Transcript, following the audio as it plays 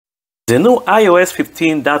The new iOS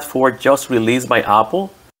 15.4 just released by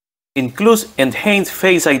Apple includes enhanced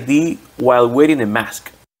Face ID while wearing a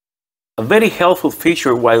mask. A very helpful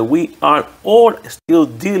feature while we are all still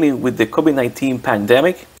dealing with the COVID-19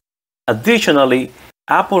 pandemic. Additionally,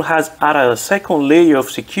 Apple has added a second layer of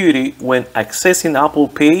security when accessing Apple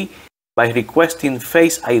Pay by requesting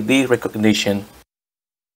Face ID recognition.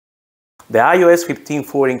 The iOS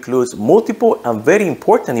 15.4 includes multiple and very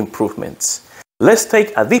important improvements. Let's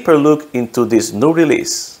take a deeper look into this new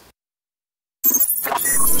release.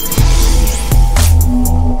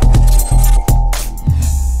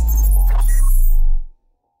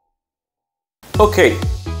 Okay,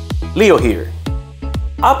 Leo here.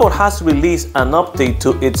 Apple has released an update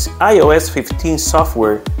to its iOS 15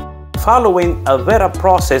 software following a beta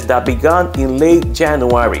process that began in late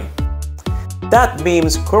January. That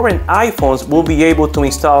means current iPhones will be able to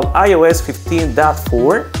install iOS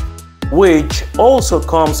 15.4, which also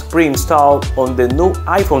comes pre-installed on the new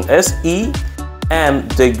iPhone SE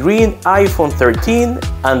and the green iPhone 13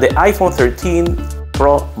 and the iPhone 13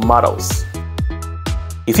 Pro models.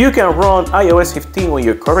 If you can run iOS 15 on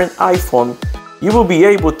your current iPhone, you will be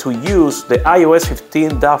able to use the iOS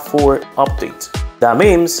 15.4 update. That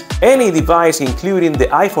means any device including the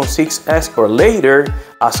iPhone 6s or later,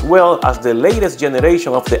 as well as the latest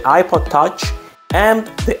generation of the iPod Touch and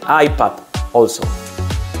the iPad also.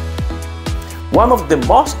 One of the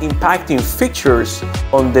most impacting features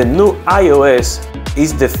on the new iOS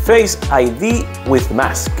is the Face ID with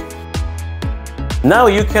mask. Now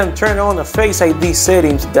you can turn on a Face ID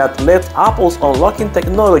settings that let Apple's unlocking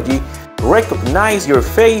technology recognize your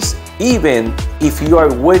face even if you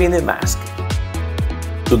are wearing a mask.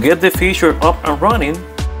 To get the feature up and running,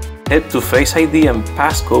 head to Face ID and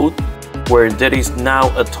passcode, where there is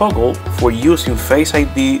now a toggle for using Face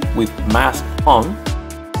ID with mask on.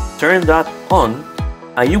 Turn that on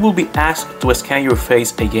and you will be asked to scan your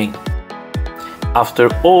face again. After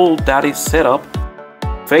all that is set up,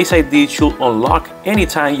 Face ID should unlock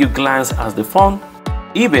anytime you glance at the phone,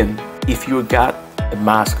 even if you got a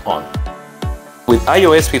mask on. With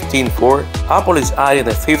iOS 15.4, Apple is adding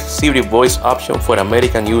a 5th Siri voice option for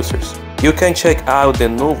American users. You can check out the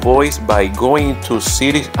new voice by going to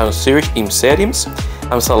Siri and search in Settings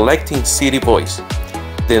and selecting Siri Voice.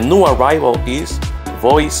 The new arrival is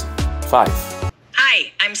Voice 5.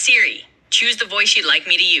 Hi, I'm Siri. Choose the voice you'd like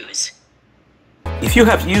me to use. If you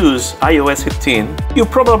have used iOS 15, you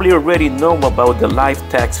probably already know about the live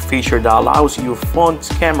text feature that allows your phone's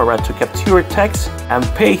camera to capture text and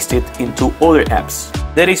paste it into other apps.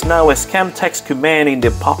 There is now a scan text command in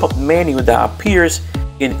the pop-up menu that appears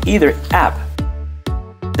in either app.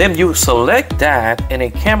 Then you select that and a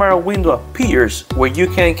camera window appears where you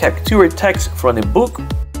can capture text from a book,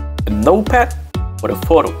 a notepad, or a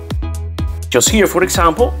photo. Just here, for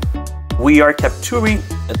example, we are capturing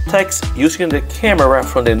a text using the camera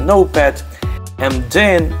from the notepad, and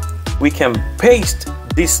then we can paste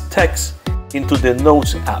this text into the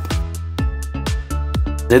Notes app.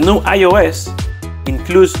 The new iOS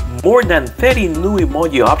includes more than 30 new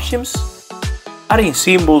emoji options, adding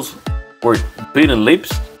symbols for beating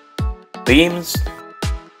lips, beams,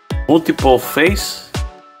 multiple face.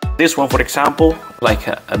 This one, for example, like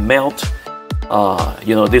a melt,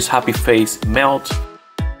 this happy face melt,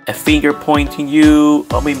 a finger pointing you,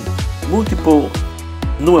 multiple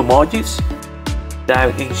new emojis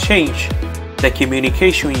that exchange the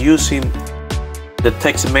communication using the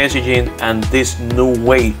text messaging and this new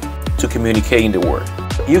way to communicate in the world.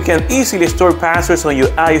 You can easily store passwords on your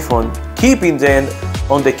iPhone, keeping them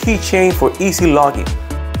on the keychain for easy login.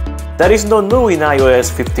 That is not new in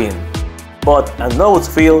iOS 15, but a Notes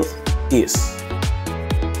field is.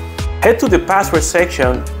 Head to the password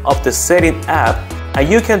section of the Settings app and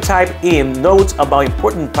you can type in notes about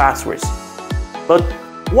important passwords. But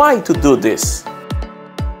why to do this?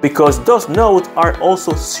 Because those notes are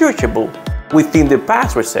also searchable within the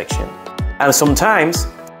password section. And sometimes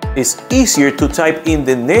it's easier to type in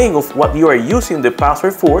the name of what you are using the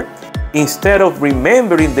password for instead of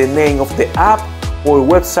remembering the name of the app or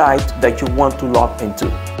website that you want to log into.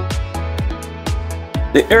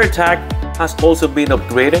 The AirTag has also been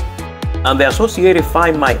upgraded, and the associated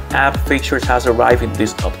Find My App features has arrived in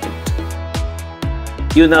this update.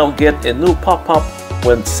 You now get a new pop-up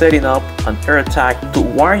when setting up an AirTag to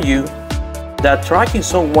warn you that tracking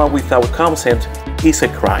someone without consent is a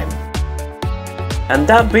crime, and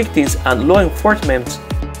that victims and law enforcement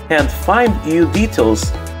can find you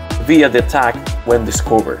details via the tag when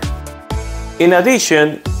discovered. In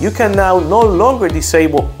addition, you can now no longer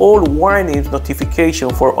disable all warnings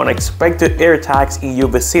notifications for unexpected AirTags in your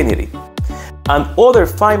vicinity. and other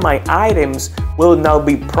Find My items will now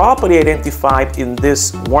be properly identified in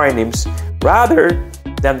these warnings rather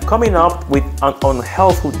than coming up with an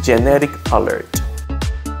unhelpful generic alert.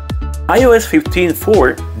 iOS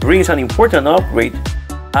 15.4 brings an important upgrade,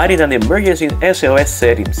 adding an emergency SOS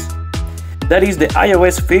settings. That is the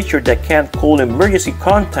iOS feature that can call emergency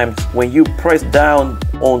contacts when you press down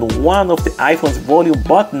on one of the iPhone's volume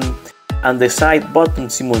button and the side button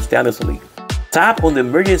simultaneously. Tap on the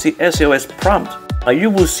emergency SOS prompt and you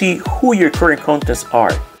will see who your current contacts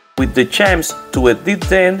are, with the chance to edit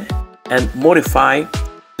them and modify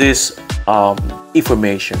this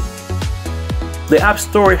information. The App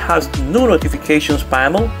Store has new notifications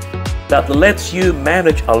panel that lets you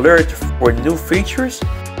manage alerts for new features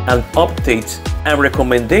and updates and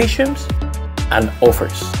recommendations and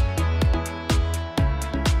offers.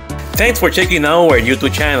 Thanks for checking out our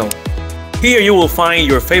YouTube channel. Here you will find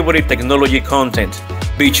your favorite technology content.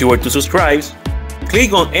 Be sure to subscribe.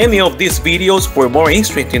 Click on any of these videos for more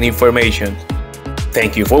interesting information.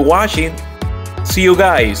 Thank you for watching. See you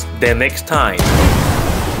guys the next time.